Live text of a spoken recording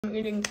I'm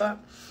eating, but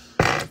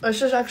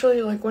this is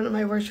actually like one of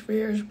my worst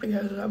fears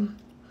because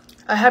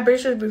I had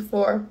braces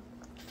before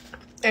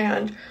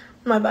and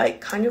my bite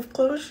kind of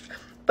closed,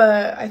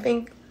 but I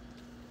think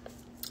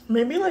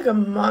maybe like a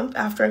month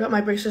after I got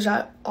my braces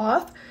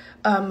off,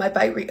 my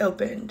bite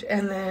reopened.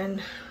 And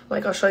then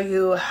like I'll show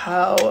you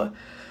how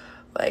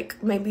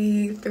like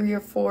maybe 3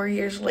 or 4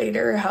 years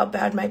later how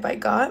bad my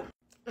bite got.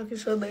 Okay,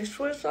 so this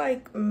was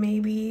like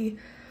maybe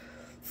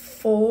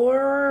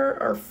 4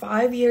 or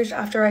 5 years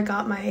after I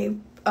got my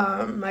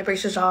my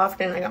braces off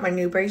and I got my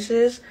new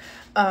braces.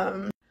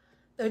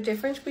 The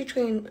difference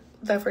between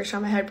the first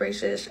time I had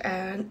braces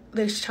and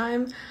this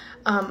time,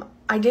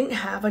 I didn't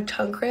have a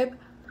tongue grip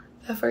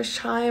the first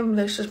time.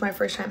 This is my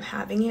first time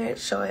having it,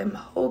 so I'm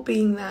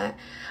hoping that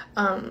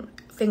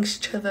thanks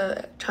to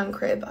the tongue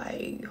grip,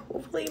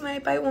 hopefully my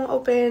bite won't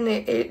open.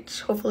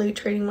 It's hopefully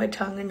training my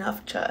tongue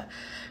enough to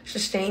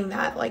sustain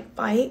that like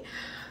bite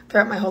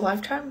throughout my whole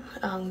lifetime.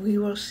 We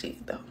will see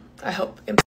though. I hope.